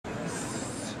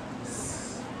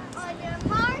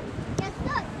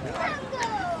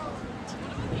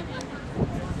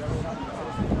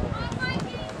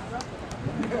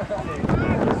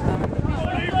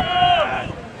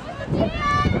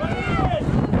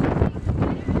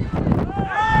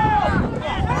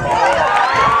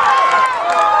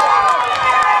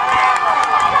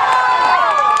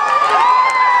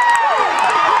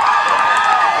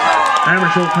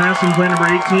Hammarskjold passing play number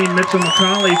 18, Mitchell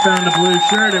McCauley found a blue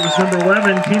shirt. It was number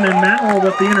 11, Keenan Mantle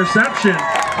with the interception.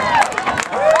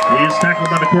 He is tackled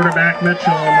by the quarterback,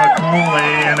 Mitchell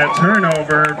McCauley, and a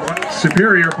turnover,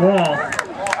 Superior ball.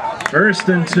 1st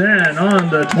and 10 on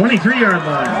the 23-yard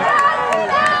line.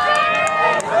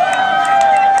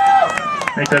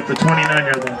 Make that the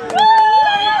 29-yard line.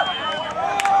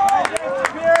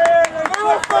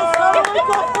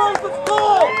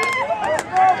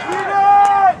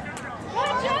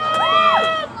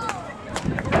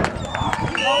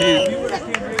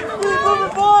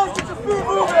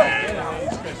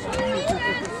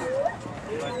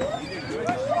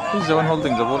 Who's the one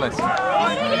holding the ball, I think?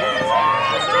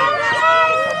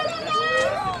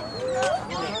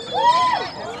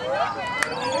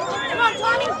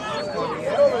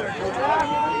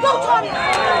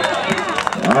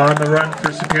 On the run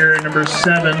for Superior, number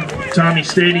 7, Tommy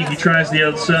Stady. He tries the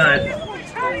outside.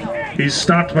 He's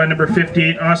stopped by number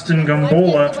 58, Austin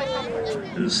Gombola.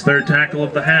 His 3rd tackle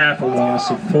of the half, a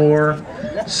loss of 4.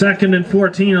 2nd and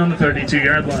 14 on the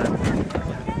 32-yard line.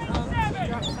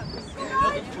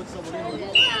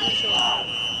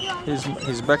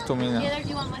 He's back to me now. Do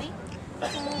you want money?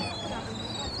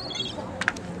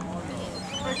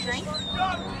 For a drink?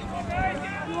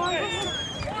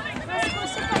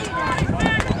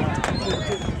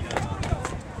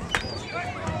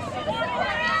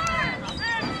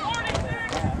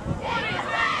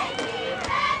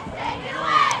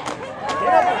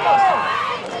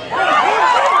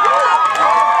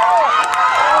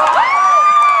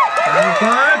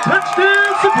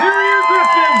 Touchdown, Superior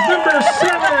Gryphons. Number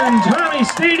 7, Tommy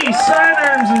Stady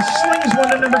sidearms and slings one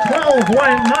to number 12,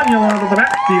 Wyatt Manuel out of the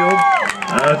backfield.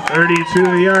 A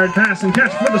 32-yard pass and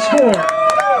catch for the score.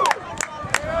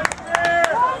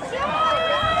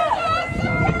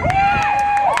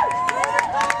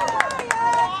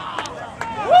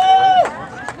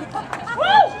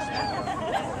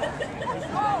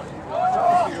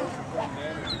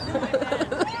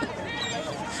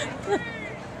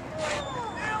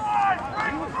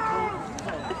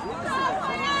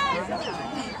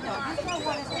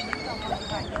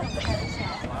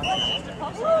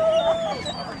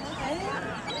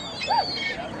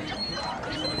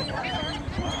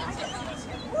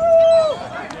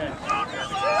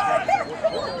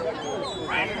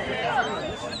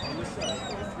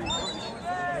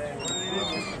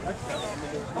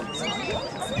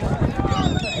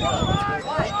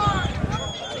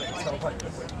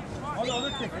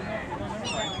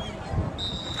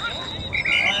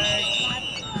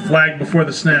 Flag before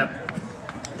the snap.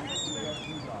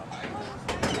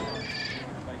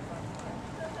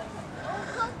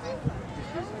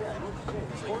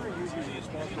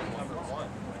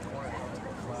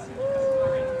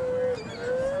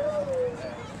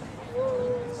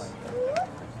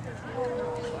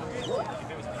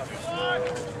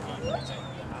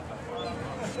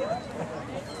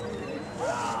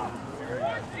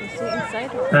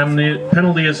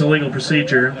 Penalty is a legal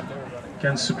procedure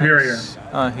against Superior.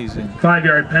 He's in.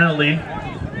 5-yard penalty.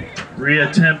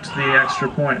 Reattempt the extra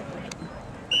point.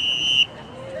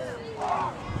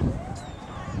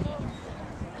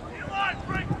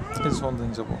 He's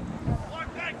holding the ball.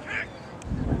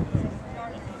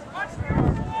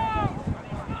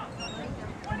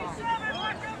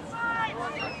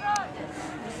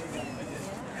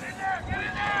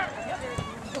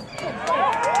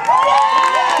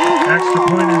 Extra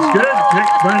point is good.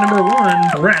 Picked by number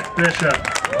 1, Brett Bishop.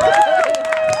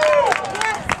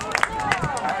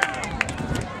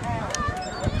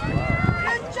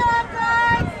 Good job,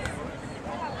 guys!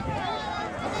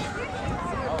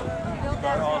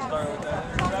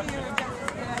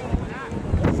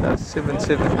 That's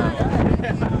 7-7 now.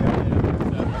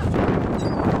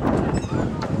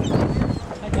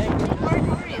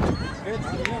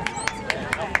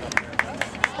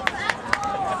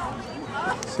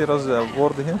 See us the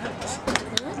board here?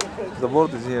 The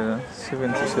board is here, 7-7.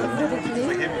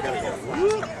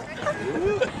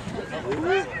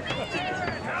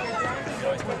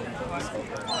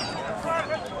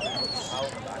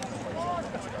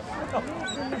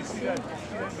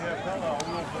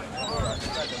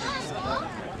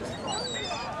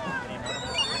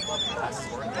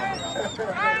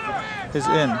 He's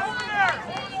in.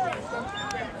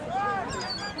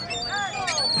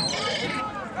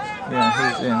 Yeah,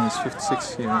 he's in. He's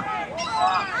 56 here.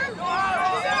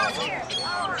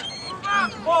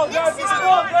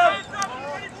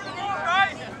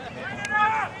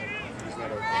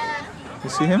 You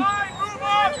see him?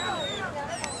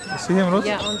 You see him, Rose?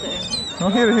 Yeah, on there. No,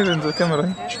 here in the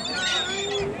camera.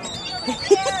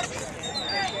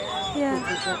 Yeah.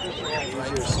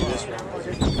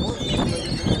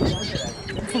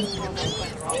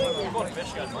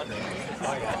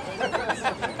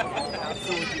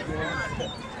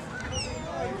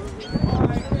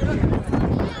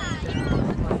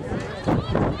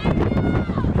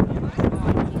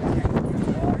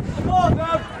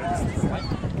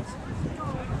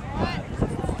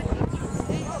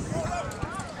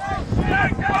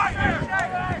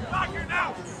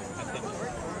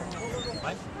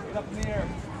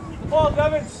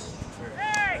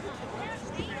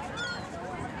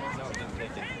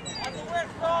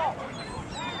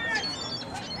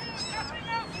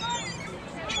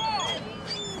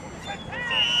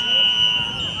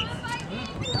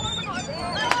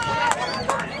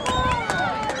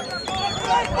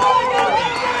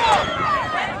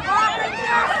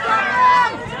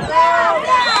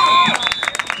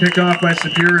 Kickoff by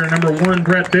Superior number 1,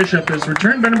 Brett Bishop, is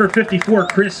returned by number 54,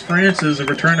 Chris Francis, a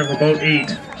return of about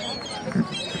 8.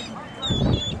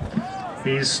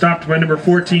 He's stopped by number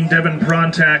 14, Devin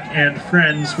Prontak and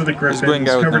friends for the Gryphons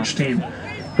coverage team.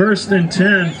 1st and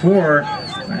 10 for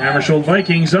the Hammarskjold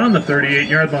Vikings on the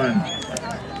 38-yard line.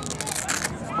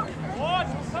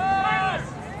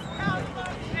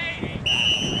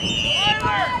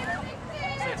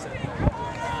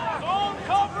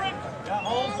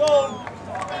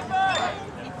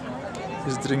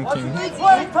 He's drinking.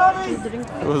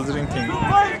 He was drinking.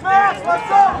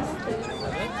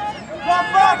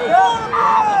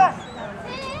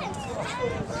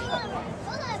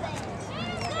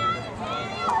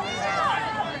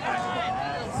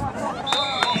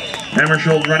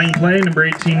 Hammarskjold running play, number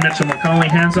 18, Mitchell McCauley,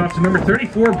 hands off to number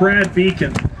 34, Brad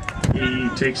Beacon. He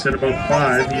takes it about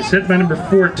 5. He's hit by number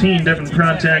 14, Devin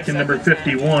Prontak, and number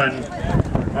 51,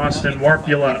 Austin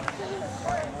Warpula.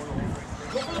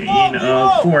 Gain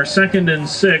of 4, 2nd and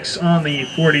 6 on the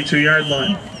 42-yard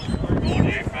line.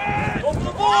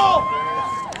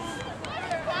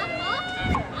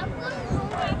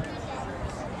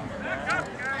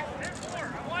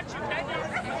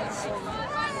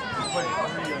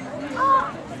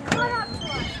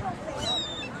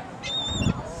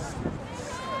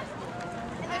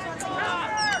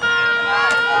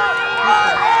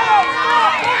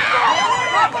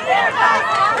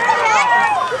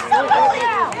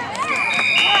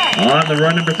 On the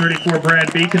run, number 34,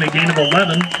 Brad Beacon, a gain of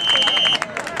 11.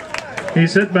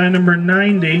 He's hit by number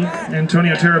 90,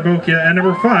 Antonio Tarabokia, and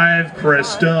number 5, Chris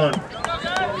Stone.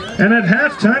 And at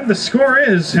halftime, the score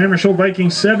is Hammarskjold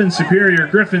Vikings 7, Superior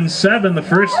Gryphons 7, the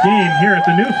first game here at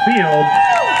the new field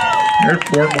here at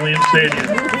Fort William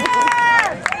Stadium.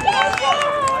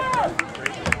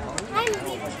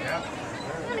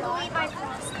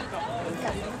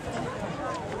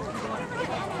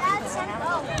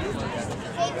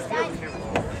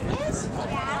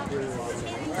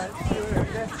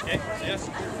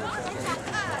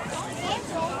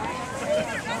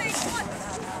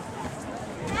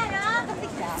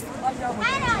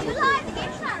 Hannah, you lied, the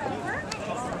game's not over.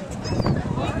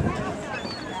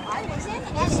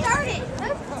 It started.